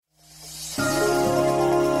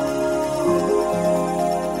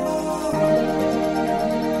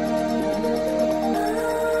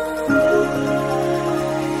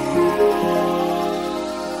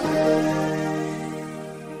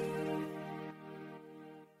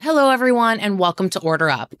Hello, everyone, and welcome to Order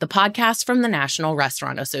Up, the podcast from the National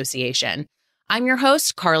Restaurant Association. I'm your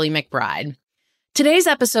host, Carly McBride. Today's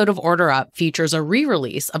episode of Order Up features a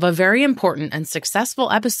re-release of a very important and successful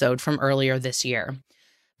episode from earlier this year.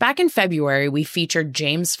 Back in February, we featured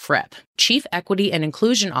James Fripp, Chief Equity and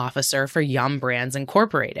Inclusion Officer for Yum! Brands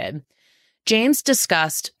Incorporated. James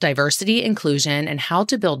discussed diversity, inclusion, and how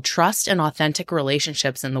to build trust and authentic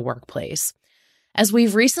relationships in the workplace. As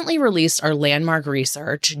we've recently released our landmark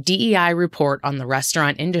research, DEI report on the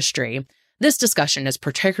restaurant industry, this discussion is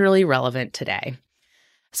particularly relevant today.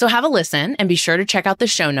 So have a listen and be sure to check out the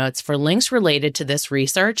show notes for links related to this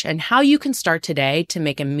research and how you can start today to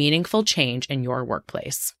make a meaningful change in your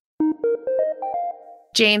workplace.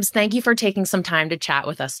 James, thank you for taking some time to chat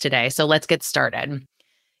with us today. So let's get started.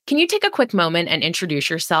 Can you take a quick moment and introduce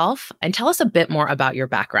yourself and tell us a bit more about your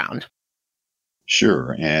background?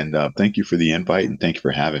 Sure. And thank you for the invite and thank you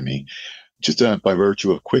for having me. Just by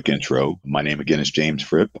virtue of a quick intro, my name again is James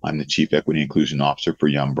Fripp. I'm the Chief Equity and Inclusion Officer for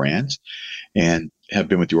Yum! Brands and have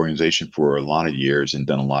been with the organization for a lot of years and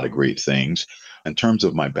done a lot of great things. In terms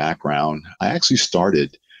of my background, I actually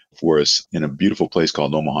started for us in a beautiful place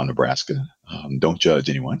called Omaha, Nebraska. Don't judge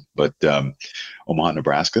anyone, but Omaha,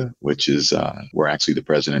 Nebraska, which is where actually the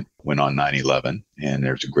president went on 9/11. And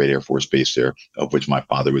there's a great Air Force base there, of which my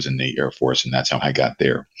father was in the Air Force, and that's how I got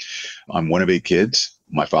there. I'm one of 8 kids.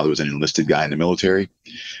 My father was an enlisted guy in the military.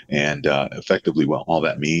 And effectively, what all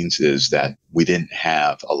that means is that we didn't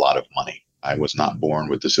have a lot of money. I was not born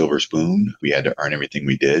with a silver spoon. We had to earn everything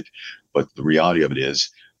we did. But the reality of it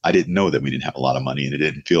is, I didn't know that we didn't have a lot of money, and it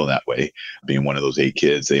didn't feel that way. Being one of those 8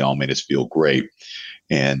 kids, they all made us feel great.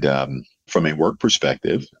 And from a work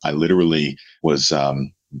perspective, I literally was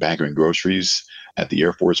bagging groceries at the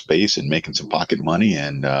Air Force Base and making some pocket money.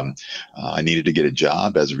 And I needed to get a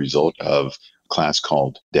job as a result of a class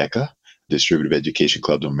called DECA, Distributive Education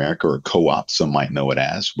Clubs of America, or co-op, some might know it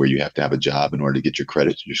as, where you have to have a job in order to get your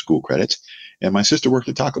credits, your school credits. And my sister worked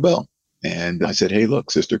at Taco Bell. And I said, hey,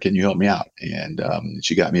 look, sister, can you help me out? And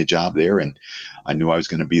she got me a job there. And I knew I was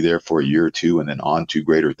going to be there for a year or two and then on to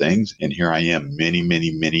greater things. And here I am many,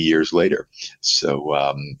 many, many years later.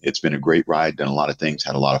 So it's been a great ride, done a lot of things,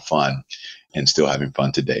 had a lot of fun, and still having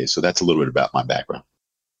fun today. So that's a little bit about my background.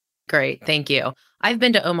 Great. Thank you. I've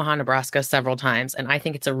been to Omaha, Nebraska several times, and I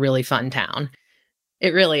think it's a really fun town.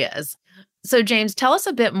 It really is. So, James, tell us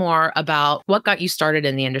a bit more about what got you started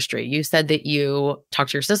in the industry. You said that you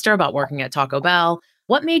talked to your sister about working at Taco Bell.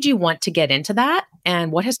 What made you want to get into that,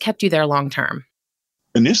 and what has kept you there long term?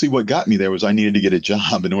 Initially, what got me there was I needed to get a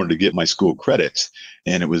job in order to get my school credits.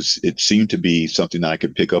 And it seemed to be something that I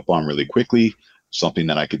could pick up on really quickly, something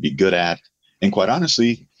that I could be good at. And quite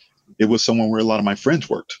honestly, it was somewhere where a lot of my friends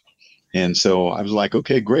worked. And so I was like,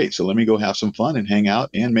 okay, great. So let me go have some fun and hang out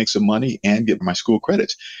and make some money and get my school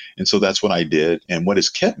credits. And so that's what I did. And what has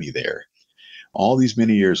kept me there all these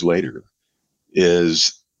many years later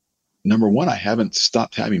is, number one, I haven't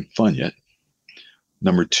stopped having fun yet.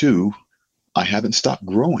 Number two, I haven't stopped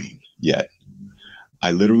growing yet. I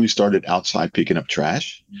literally started outside picking up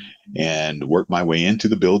trash and worked my way into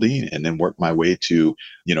the building and then worked my way to,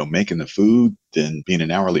 making the food, then being an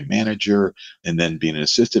hourly manager and then being an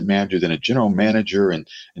assistant manager, then a general manager and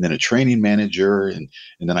then a training manager. And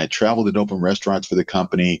then I traveled and opened restaurants for the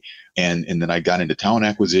company. And then I got into talent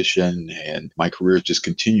acquisition and my career has just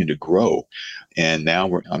continued to grow. And now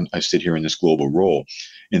I sit here in this global role.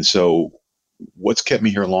 And so what's kept me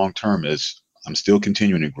here long term is I'm still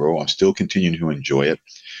continuing to grow. I'm still continuing to enjoy it.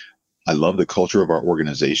 I love the culture of our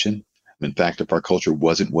organization. In fact, if our culture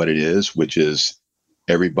wasn't what it is, which is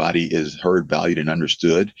everybody is heard, valued, and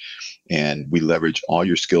understood, and we leverage all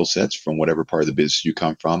your skill sets from whatever part of the business you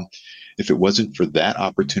come from, if it wasn't for that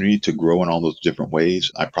opportunity to grow in all those different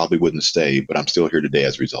ways, I probably wouldn't stay, but I'm still here today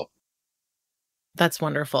as a result. That's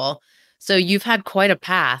wonderful. So you've had quite a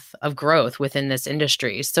path of growth within this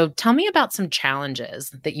industry. So tell me about some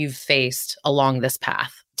challenges that you've faced along this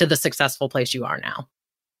path to the successful place you are now.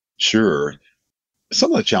 Sure.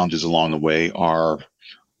 Some of the challenges along the way are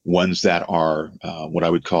ones that are what I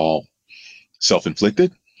would call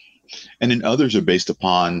self-inflicted, and then others are based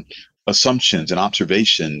upon assumptions and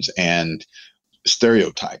observations and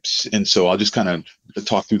stereotypes. And so I'll just kind of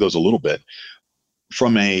talk through those a little bit.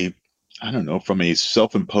 From a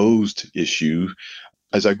self-imposed issue,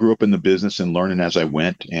 as I grew up in the business and learning as I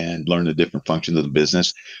went and learned the different functions of the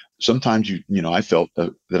business, sometimes I felt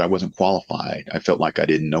that I wasn't qualified. I felt like I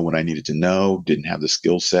didn't know what I needed to know, didn't have the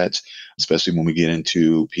skill sets, especially when we get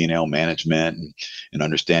into P&L management and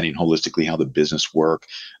understanding holistically how the business work,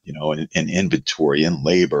 and inventory and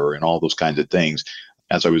labor and all those kinds of things.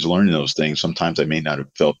 as I was learning those things, sometimes I may not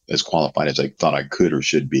have felt as qualified as I thought I could or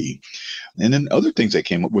should be. And then other things that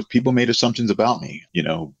came up with people made assumptions about me,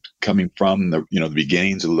 coming from the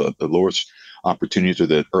beginnings of the lowest opportunities or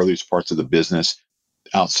the earliest parts of the business,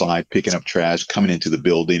 outside, picking up trash, coming into the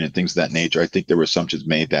building and things of that nature. I think there were assumptions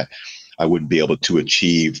made that I wouldn't be able to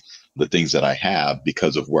achieve the things that I have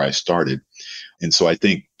because of where I started. And so I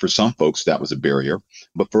think for some folks that was a barrier,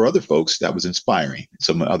 but for other folks that was inspiring.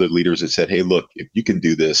 Some other leaders that said, hey, look, if you can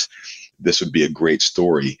do this, this would be a great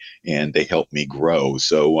story. And they helped me grow.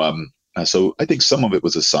 So I think some of it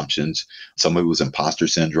was assumptions. Some of it was imposter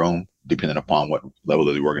syndrome, depending upon what level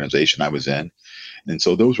of the organization I was in. And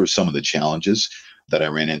so those were some of the challenges that I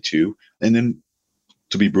ran into. And then,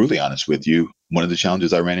 to be brutally honest with you, one of the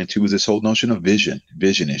challenges I ran into was this whole notion of vision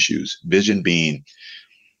issues. Vision being,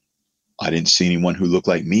 I didn't see anyone who looked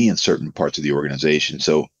like me in certain parts of the organization.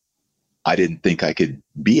 So I didn't think I could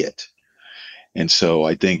be it. And so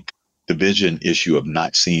I think the vision issue of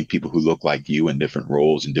not seeing people who look like you in different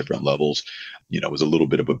roles and different levels, was a little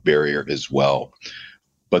bit of a barrier as well.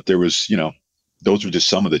 But there was, those were just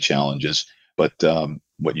some of the challenges. But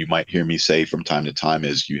what you might hear me say from time to time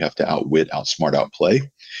is you have to outwit, outsmart, outplay.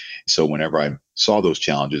 So whenever I saw those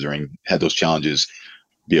challenges or had those challenges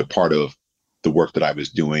be a part of the work that I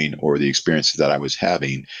was doing or the experiences that I was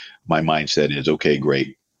having, my mindset is, okay,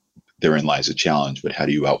 great. Therein lies a challenge, but how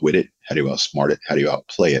do you outwit it? How do you outsmart it? How do you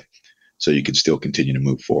outplay it? So you can still continue to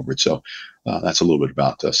move forward. So that's a little bit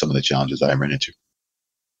about some of the challenges that I ran into.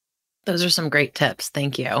 Those are some great tips.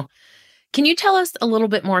 Thank you. Can you tell us a little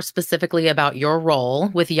bit more specifically about your role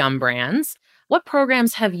with Yum Brands? What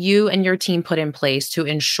programs have you and your team put in place to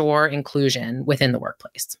ensure inclusion within the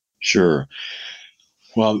workplace? Sure.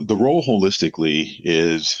 Well, the role holistically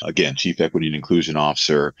is, again, Chief Equity and Inclusion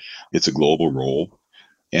Officer. It's a global role.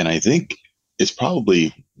 And I think it's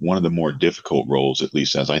probably one of the more difficult roles, at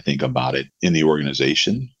least as I think about it, in the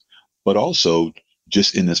organization, but also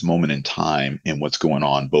just in this moment in time and what's going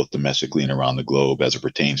on both domestically and around the globe as it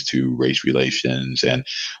pertains to race relations and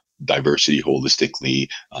diversity holistically,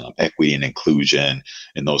 equity and inclusion,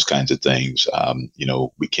 and those kinds of things.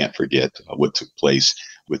 We can't forget what took place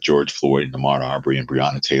with George Floyd and Ahmaud Arbery and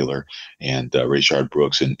Breonna Taylor and Rayshard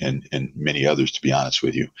Brooks and many others, to be honest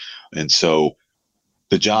with you. And so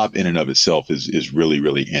the job in and of itself is really,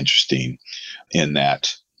 really interesting in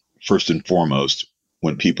that, first and foremost,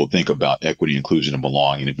 when people think about equity, inclusion, and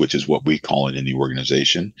belonging, which is what we call it in the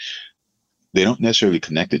organization, they don't necessarily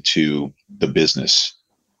connect it to the business.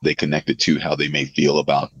 They connect it to how they may feel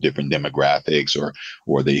about different demographics,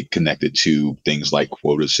 or they connect it to things like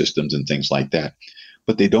quota systems and things like that.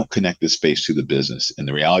 But they don't connect this space to the business. And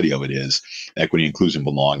the reality of it is equity, inclusion,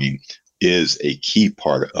 belonging is a key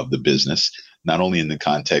part of the business, not only in the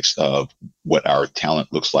context of what our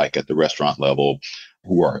talent looks like at the restaurant level,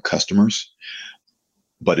 who are our customers,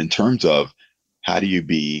 but in terms of how do you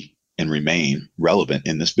be and remain relevant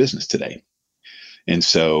in this business today. And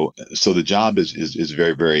so the job is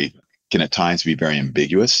very, very, can at times be very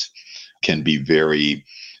ambiguous, can be very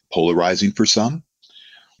polarizing for some.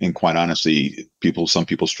 And quite honestly, some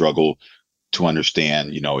people struggle to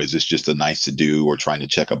understand, is this just a nice to do or trying to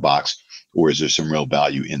check a box, or is there some real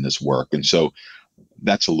value in this work? And so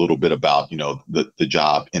that's a little bit about, the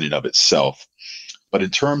job in and of itself. But in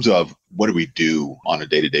terms of what do we do on a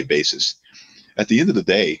day-to-day basis, at the end of the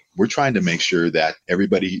day, we're trying to make sure that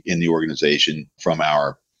everybody in the organization, from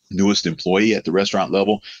our newest employee at the restaurant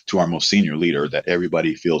level to our most senior leader, that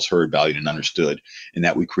everybody feels heard, valued, and understood, and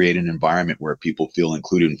that we create an environment where people feel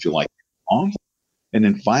included and feel like they belong. And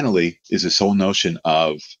then finally is this whole notion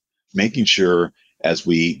of making sure as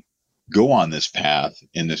we go on this path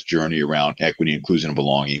in this journey around equity, inclusion, and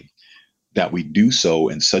belonging, that we do so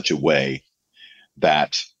in such a way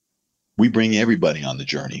that we bring everybody on the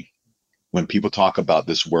journey. When people talk about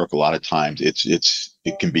this work, a lot of times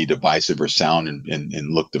it can be divisive or sound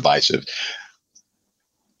and look divisive.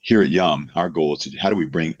 Here at Yum, our goal is how do we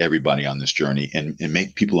bring everybody on this journey and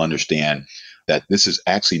make people understand that this is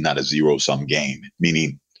actually not a zero-sum game,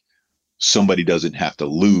 meaning somebody doesn't have to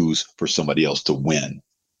lose for somebody else to win.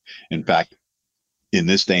 In fact, in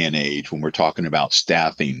this day and age, when we're talking about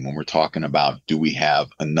staffing, when we're talking about do we have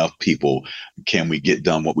enough people, can we get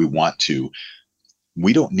done what we want to,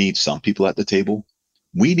 we don't need some people at the table.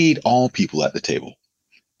 We need all people at the table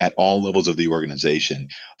at all levels of the organization.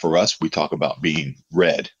 For us, we talk about being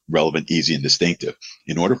relevant, easy, and distinctive.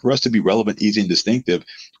 In order for us to be relevant, easy, and distinctive,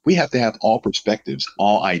 we have to have all perspectives,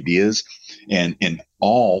 all ideas, and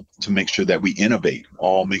all to make sure that we innovate,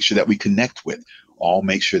 all make sure that we connect with, all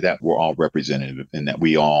make sure that we're all representative and that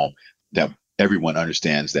everyone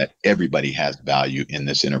understands that everybody has value in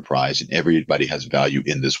this enterprise and everybody has value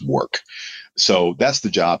in this work. So that's the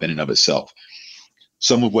job in and of itself.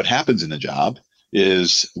 Some of what happens in the job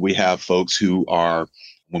is we have folks who are,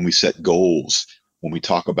 when we set goals, when we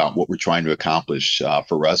talk about what we're trying to accomplish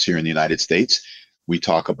for us here in the United States, we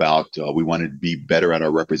talk about we want to be better at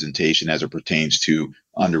our representation as it pertains to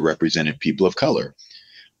underrepresented people of color.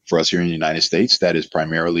 For us here in the United States, that is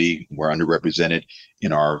primarily we're underrepresented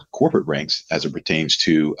in our corporate ranks as it pertains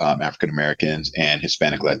to African Americans and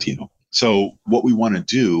Hispanic Latino. So what we want to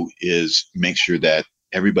do is make sure that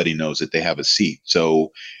everybody knows that they have a seat.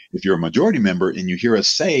 So if you're a majority member and you hear us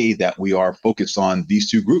say that we are focused on these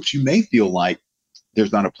two groups, you may feel like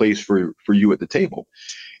there's not a place for you at the table.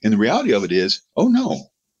 And the reality of it is, oh no,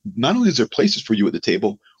 not only is there places for you at the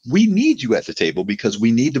table, we need you at the table because we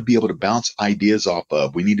need to be able to bounce ideas off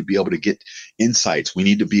of. We need to be able to get insights. We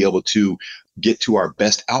need to be able to get to our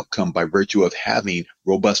best outcome by virtue of having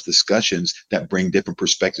robust discussions that bring different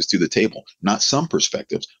perspectives to the table. Not some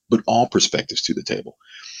perspectives, but all perspectives to the table.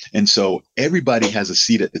 And so everybody has a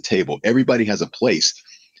seat at the table. Everybody has a place.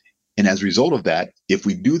 And as a result of that, if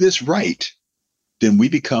we do this right, then we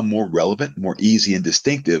become more relevant, more easy and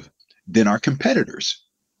distinctive than our competitors.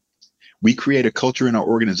 We create a culture in our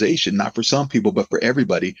organization, not for some people, but for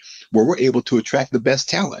everybody, where we're able to attract the best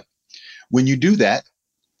talent. When you do that,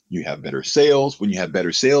 you have better sales. When you have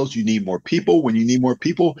better sales, you need more people. When you need more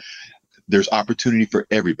people, there's opportunity for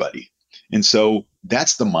everybody. And so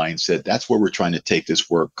that's the mindset. That's where we're trying to take this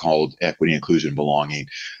work called equity, inclusion, belonging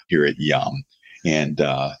here at Yum. And,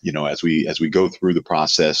 as we go through the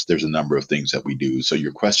process, there's a number of things that we do. So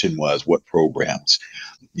your question was what programs,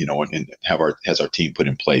 and has our team put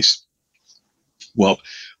in place? Well,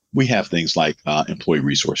 we have things like employee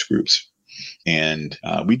resource groups, and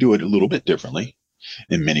we do it a little bit differently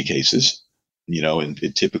in many cases. In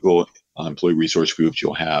typical employee resource groups,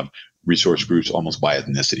 you'll have resource groups almost by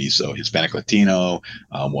ethnicity. So Hispanic, Latino,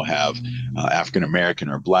 we'll have African American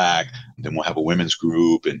or Black, then we'll have a women's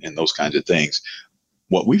group and those kinds of things.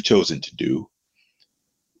 What we've chosen to do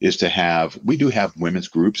is we do have women's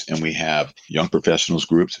groups and we have young professionals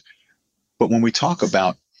groups. But when we talk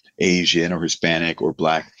about Asian or Hispanic or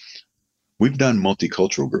Black, we've done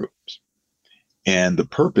multicultural groups. And the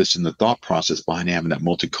purpose and the thought process behind having that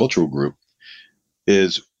multicultural group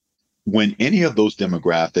is when any of those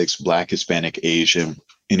demographics, Black, Hispanic, Asian,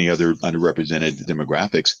 any other underrepresented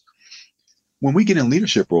demographics, when we get in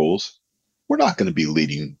leadership roles, we're not going to be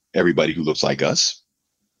leading everybody who looks like us.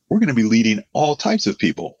 We're going to be leading all types of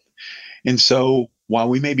people. And so while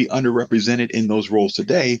we may be underrepresented in those roles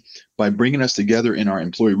today, by bringing us together in our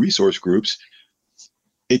employee resource groups,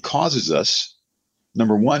 it causes us,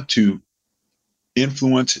 number one, to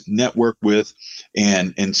influence, network with,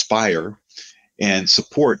 and inspire and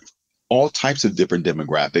support all types of different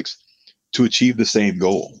demographics to achieve the same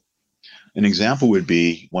goal. An example would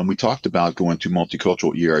be when we talked about going to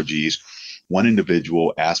multicultural ERGs, one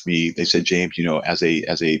individual asked me, they said, James, as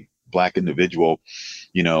a Black individual,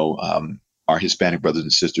 our Hispanic brothers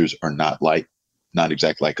and sisters are not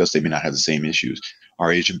exactly like us. They may not have the same issues.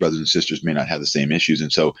 Our Asian brothers and sisters may not have the same issues.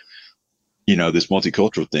 And so, this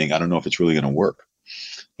multicultural thing, I don't know if it's really going to work.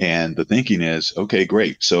 And the thinking is, okay,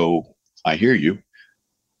 great. So I hear you.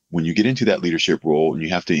 When you get into that leadership role and you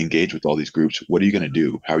have to engage with all these groups, what are you going to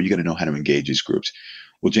do? How are you going to know how to engage these groups?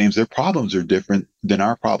 Well, James, their problems are different than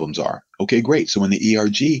our problems are. Okay, great. So in the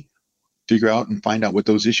ERG, figure out and find out what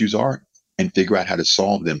those issues are and figure out how to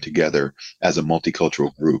solve them together as a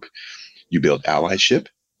multicultural group. You build allyship,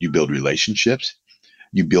 you build relationships,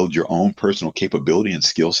 you build your own personal capability and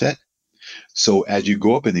skill set. So as you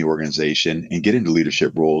go up in the organization and get into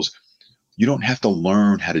leadership roles, you don't have to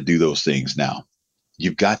learn how to do those things now.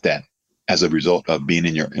 You've got that as a result of being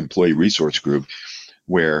in your employee resource group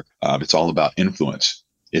where it's all about influence.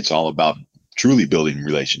 It's all about truly building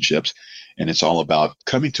relationships. And it's all about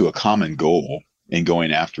coming to a common goal and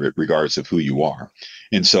going after it regardless of who you are.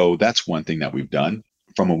 And so that's one thing that we've done.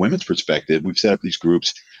 From a women's perspective, we've set up these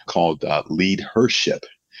groups called Lead Hership.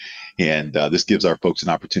 And this gives our folks an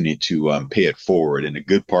opportunity to pay it forward. And a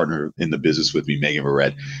good partner in the business with me, Megan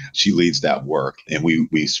Verrett, she leads that work. And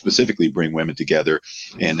we specifically bring women together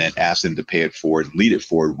and then ask them to pay it forward, lead it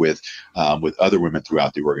forward with other women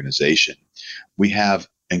throughout the organization. We have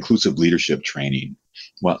inclusive leadership training.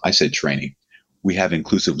 Well, I said training. We have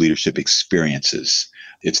inclusive leadership experiences.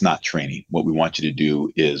 It's not training. What we want you to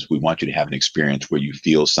do is we want you to have an experience where you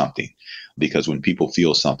feel something, because when people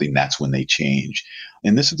feel something, that's when they change.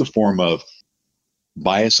 And this is a form of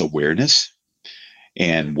bias awareness.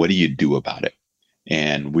 And what do you do about it?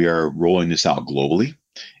 And we are rolling this out globally.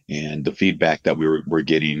 And the feedback that we're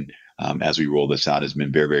getting as we roll this out has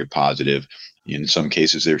been very, very positive. In some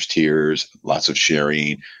cases, there's tears, lots of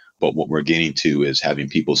sharing. But what we're getting to is having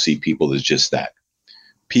people see people as just that,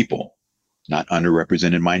 people, not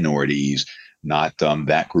underrepresented minorities, not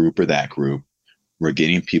that group or that group. We're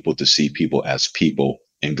getting people to see people as people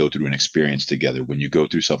and go through an experience together. When you go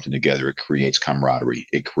through something together, it creates camaraderie.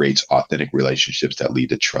 It creates authentic relationships that lead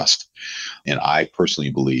to trust. And I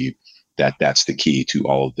personally believe that that's the key to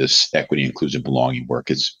all of this equity, inclusion, belonging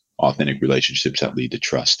work. It's authentic relationships that lead to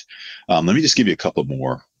trust. Let me just give you a couple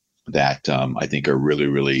more that I think are really,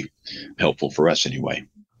 really helpful for us anyway.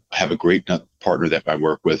 I have a great partner that I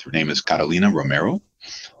work with. Her name is Catalina Romero,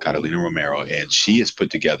 and she has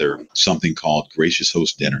put together something called Gracious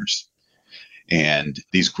Host Dinners. And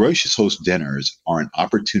these Gracious Host Dinners are an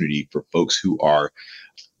opportunity for folks who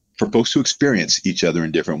experience each other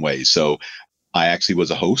in different ways. So I actually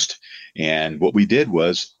was a host, and what we did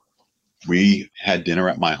was we had dinner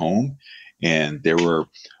at my home, and there were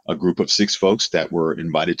a group of 6 folks that were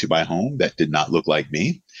invited to my home that did not look like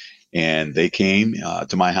me. And they came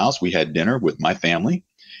to my house. We had dinner with my family,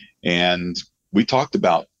 and we talked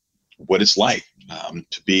about what it's like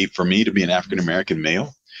for me to be an African-American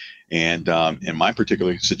male. And in my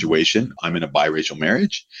particular situation, I'm in a biracial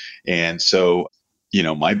marriage. And so,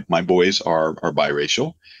 my boys are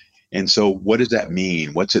biracial. And so what does that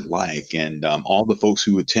mean? What's it like? And all the folks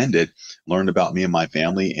who attended learned about me and my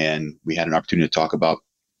family. And we had an opportunity to talk about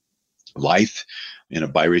life in a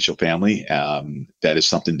biracial family. That is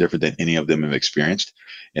something different than any of them have experienced.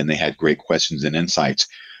 And they had great questions and insights.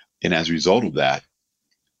 And as a result of that,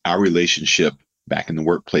 our relationship back in the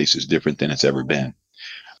workplace is different than it's ever been.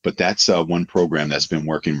 But that's one program that's been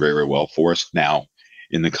working very, very well for us. Now,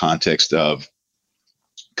 in the context of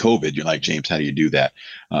COVID, you're like, James, how do you do that?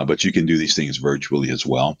 But you can do these things virtually as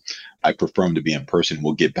well. I prefer them to be in person.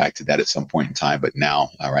 We'll get back to that at some point in time. But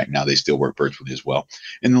right now, they still work virtually as well.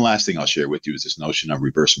 And the last thing I'll share with you is this notion of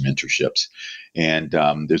reverse mentorships. And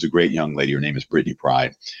there's a great young lady. Her name is Brittany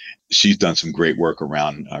Pride. She's done some great work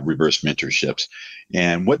around reverse mentorships.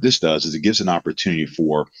 And what this does is it gives an opportunity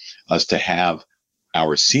for us to have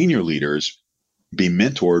our senior leaders be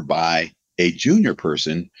mentored by a junior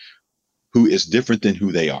person who is different than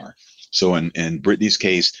who they are. So in Brittany's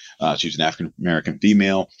case, she's an African-American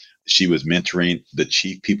female. She was mentoring the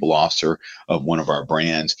chief people officer of one of our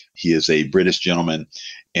brands. He is a British gentleman,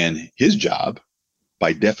 and his job,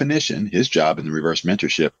 by definition, his job in the reverse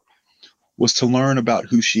mentorship was to learn about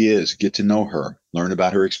who she is, get to know her, learn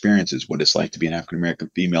about her experiences, what it's like to be an African-American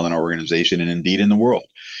female in our organization and indeed in the world.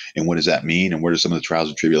 And what does that mean? And what are some of the trials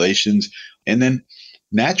and tribulations? And then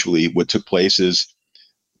naturally, what took place is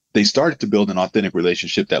they started to build an authentic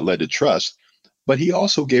relationship that led to trust, but he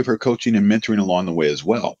also gave her coaching and mentoring along the way as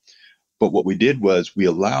well. But what we did was we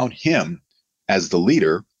allowed him as the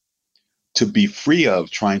leader to be free of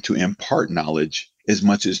trying to impart knowledge as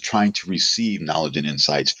much as trying to receive knowledge and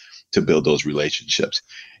insights to build those relationships.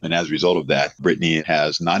 And as a result of that, Brittany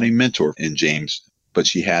has not a mentor in James, but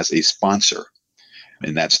she has a sponsor.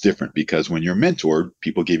 And that's different because when you're mentored,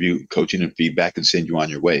 people give you coaching and feedback and send you on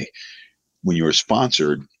your way. When you're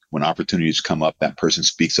sponsored, when opportunities come up, that person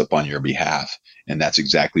speaks up on your behalf. And that's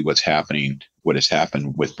exactly what has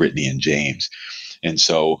happened with Brittany and James. And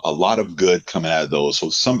so a lot of good coming out of those.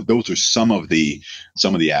 So those are some of the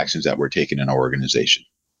actions that we're taking in our organization.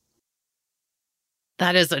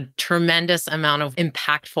 That is a tremendous amount of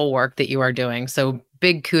impactful work that you are doing. So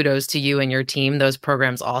big kudos to you and your team. Those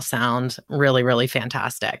programs all sound really, really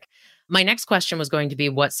fantastic. My next question was going to be,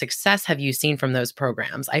 what success have you seen from those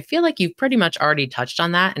programs? I feel like you've pretty much already touched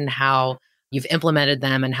on that and how you've implemented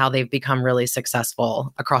them and how they've become really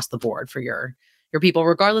successful across the board for your people,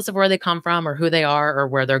 regardless of where they come from or who they are or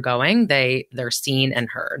where they're going. They're seen and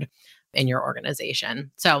heard in your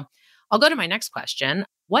organization. So I'll go to my next question.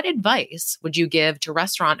 What advice would you give to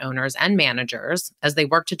restaurant owners and managers as they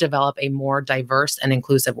work to develop a more diverse and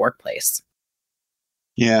inclusive workplace?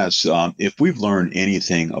 Yes, if we've learned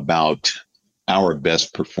anything about our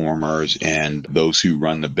best performers and those who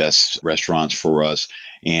run the best restaurants for us,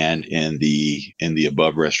 and in the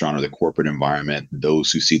above restaurant or the corporate environment,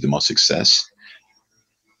 those who see the most success,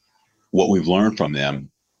 what we've learned from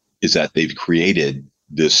them is that they've created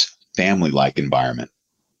this family-like environment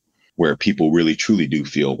where people really truly do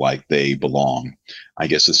feel like they belong. I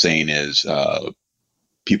guess the saying is,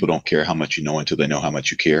 people don't care how much you know until they know how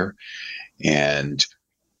much you care. And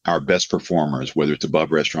our best performers, whether it's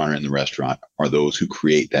above restaurant or in the restaurant, are those who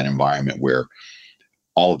create that environment where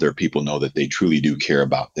all of their people know that they truly do care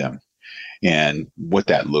about them. And what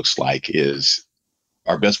that looks like is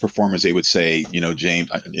our best performers, they would say,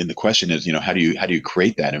 James, and the question is, how do you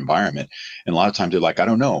create that environment? And a lot of times they're like, I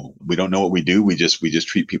don't know. We don't know what we do. We just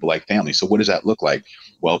treat people like family. So what does that look like?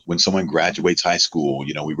 Well, when someone graduates high school,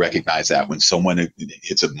 we recognize that. When someone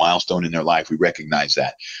hits a milestone in their life, we recognize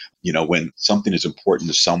that. When something is important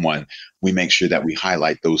to someone, we make sure that we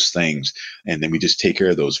highlight those things, and then we just take care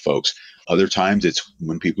of those folks. Other times it's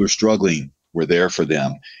when people are struggling, we're there for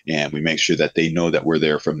them, and we make sure that they know that we're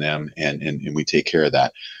there for them, and we take care of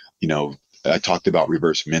that. I talked about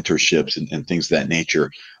reverse mentorships and things of that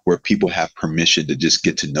nature, where people have permission to just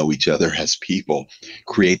get to know each other as people.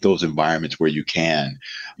 Create those environments where you can.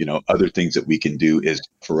 Other things that we can do is,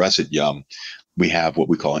 for us at Yum, we have what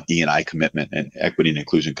we call an E&I commitment, an equity and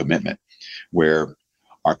inclusion commitment, where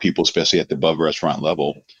our people, especially at the above restaurant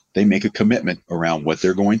level, they make a commitment around what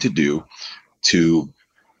they're going to do to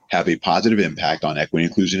have a positive impact on equity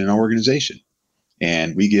and inclusion in our organization.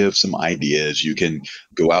 And we give some ideas. You can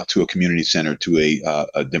go out to a community center, to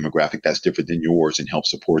a demographic that's different than yours, and help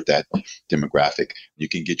support that demographic. You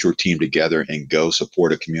can get your team together and go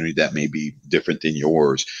support a community that may be different than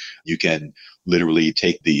yours. You can literally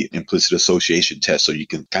take the implicit association test, so you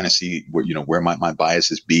can kind of see where might my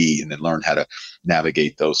biases be, and then learn how to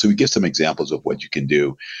navigate those. So we give some examples of what you can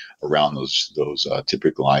do around those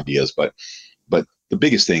typical ideas. But the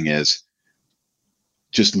biggest thing is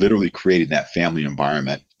just literally creating that family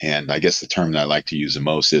environment. And I guess the term that I like to use the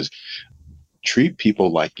most is treat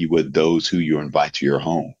people like you would those who you invite to your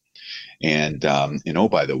home. And oh,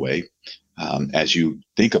 by the way, as you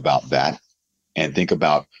think about that and think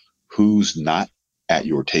about who's not at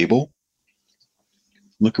your table,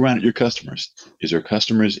 look around at your customers. Is there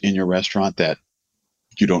customers in your restaurant that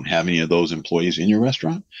you don't have any of those employees in your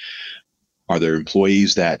restaurant? Are there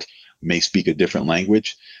employees that may speak a different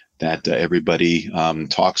language, that everybody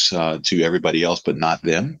talks to everybody else but not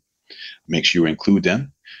them? Make sure you include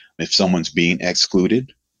them. If someone's being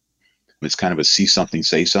excluded, it's kind of a see something,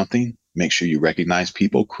 say something. Make sure you recognize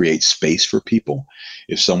people, create space for people.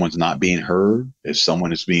 If someone's not being heard, if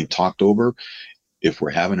someone is being talked over, if we're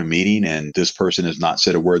having a meeting and this person has not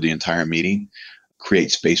said a word the entire meeting,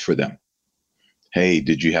 create space for them. Hey,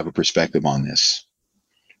 did you have a perspective on this?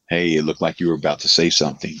 Hey, it looked like you were about to say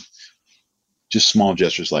something. Just small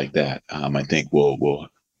gestures like that, I think will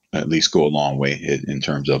at least go a long way in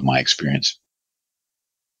terms of my experience.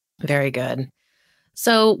 Very good.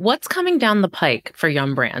 So what's coming down the pike for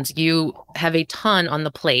Yum Brands? You have a ton on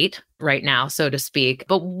the plate right now, so to speak,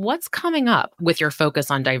 but what's coming up with your focus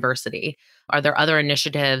on diversity? Are there other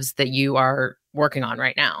initiatives that you are working on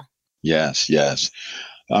right now? Yes.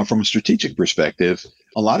 From a strategic perspective,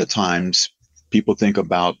 a lot of times people think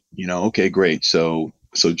about, okay, great. So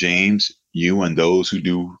James, you and those who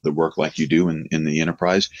do the work like you do in the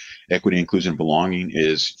enterprise, equity, inclusion, belonging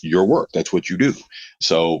is your work. That's what you do.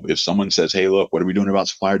 So if someone says, hey, look, what are we doing about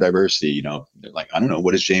supplier diversity? They're like, I don't know.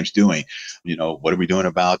 What is James doing? What are we doing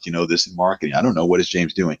about, this in marketing? I don't know. What is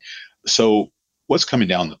James doing? So what's coming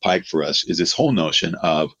down the pike for us is this whole notion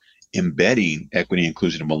of embedding equity,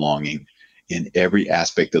 inclusion, and belonging in every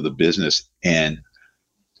aspect of the business and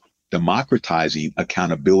democratizing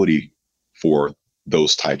accountability for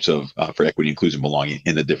those types of for equity, inclusion, belonging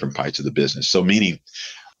in the different parts of the business. So meaning,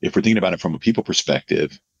 if we're thinking about it from a people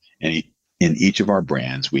perspective, and in each of our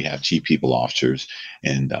brands, we have chief people officers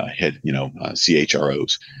and head,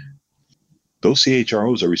 CHROs. Those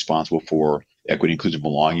CHROs are responsible for equity, inclusion,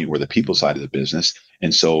 belonging, or the people side of the business.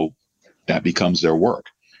 And so that becomes their work.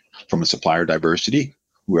 From a supplier diversity,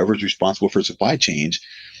 whoever's responsible for supply chains,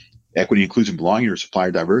 equity, inclusion, belonging, or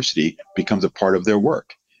supplier diversity becomes a part of their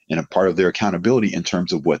work and a part of their accountability in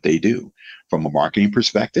terms of what they do. From a marketing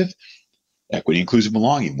perspective, equity, inclusion,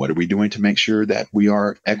 belonging. What are we doing to make sure that we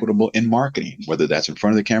are equitable in marketing, whether that's in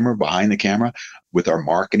front of the camera, behind the camera, with our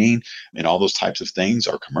marketing and all those types of things,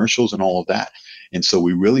 our commercials and all of that. And so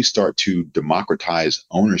we really start to democratize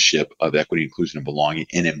ownership of equity, inclusion, and belonging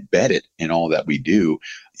and embed it in all that we do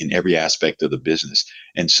in every aspect of the business.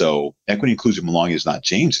 And so equity, inclusion, belonging is not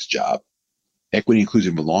James's job. Equity,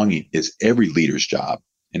 inclusion, belonging is every leader's job.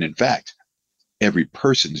 And in fact, every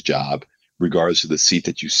person's job, regardless of the seat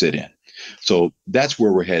that you sit in. So that's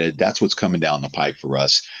where we're headed. That's what's coming down the pike for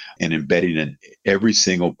us, and embedding in every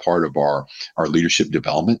single part of our leadership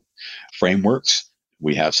development frameworks.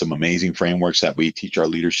 We have some amazing frameworks that we teach our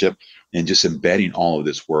leadership, and just embedding all of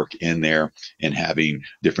this work in there and having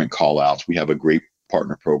different call outs. We have a great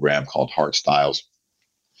partner program called Heart Styles.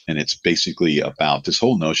 And it's basically about this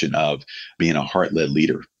whole notion of being a heart-led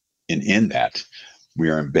leader. And in that, we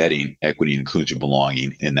are embedding equity, inclusion,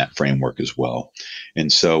 belonging in that framework as well.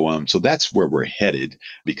 And so that's where we're headed,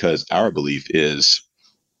 because our belief is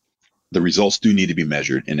the results do need to be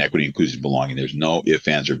measured in equity, inclusion, belonging. There's no ifs,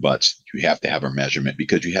 ands, or buts. You have to have a measurement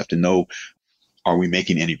because you have to know, are we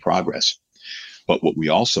making any progress? But what we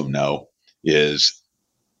also know is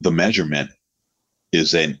the measurement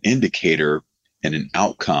is an indicator and an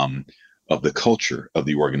outcome of the culture of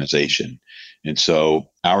the organization. And so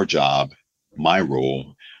our job, my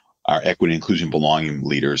role, our equity, inclusion, belonging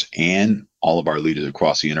leaders, and all of our leaders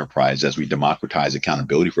across the enterprise as we democratize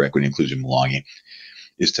accountability for equity, inclusion, belonging,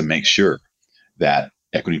 is to make sure that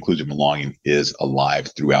equity, inclusion, belonging is alive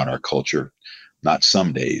throughout our culture, not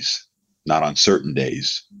some days, not on certain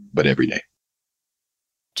days, but every day.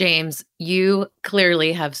 James, you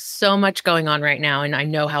clearly have so much going on right now, and I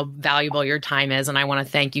know how valuable your time is. And I want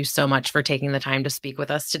to thank you so much for taking the time to speak with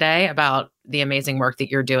us today about the amazing work that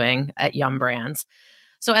you're doing at Yum! Brands.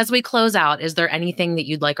 So as we close out, is there anything that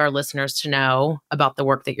you'd like our listeners to know about the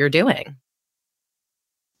work that you're doing?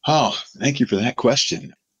 Oh, thank you for that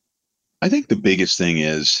question. I think the biggest thing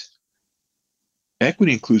is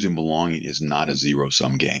equity, inclusion, belonging is not a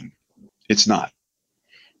zero-sum game. It's not.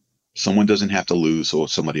 Someone doesn't have to lose so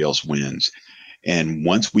somebody else wins. And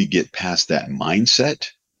once we get past that mindset,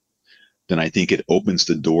 then I think it opens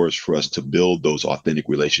the doors for us to build those authentic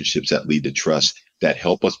relationships that lead to trust, that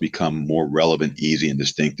help us become more relevant, easy, and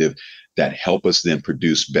distinctive, that help us then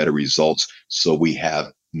produce better results so we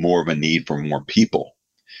have more of a need for more people.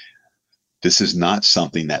 This is not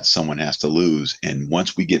something that someone has to lose. And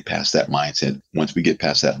once we get past that mindset, once we get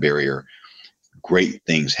past that barrier, great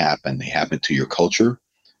things happen. They happen to your culture.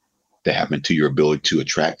 They happen to your ability to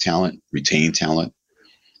attract talent, retain talent,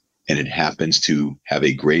 and it happens to have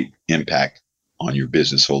a great impact on your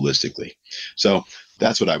business holistically. So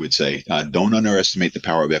that's what I would say. Don't underestimate the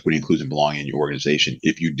power of equity, inclusion, belonging in your organization.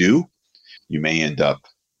 If you do, you may end up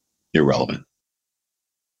irrelevant.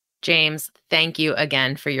 James, thank you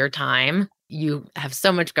again for your time. You have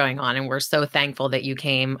so much going on, and we're so thankful that you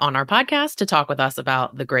came on our podcast to talk with us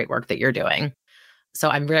about the great work that you're doing. So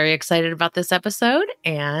I'm very excited about this episode,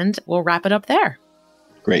 and we'll wrap it up there.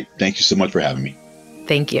 Great. Thank you so much for having me.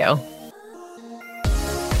 Thank you.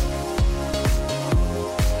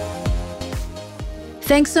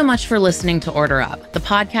 Thanks so much for listening to Order Up, the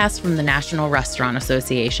podcast from the National Restaurant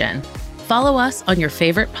Association. Follow us on your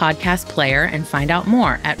favorite podcast player and find out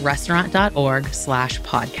more at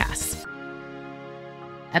restaurant.org/podcasts.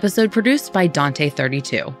 Episode produced by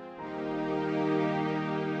Dante32.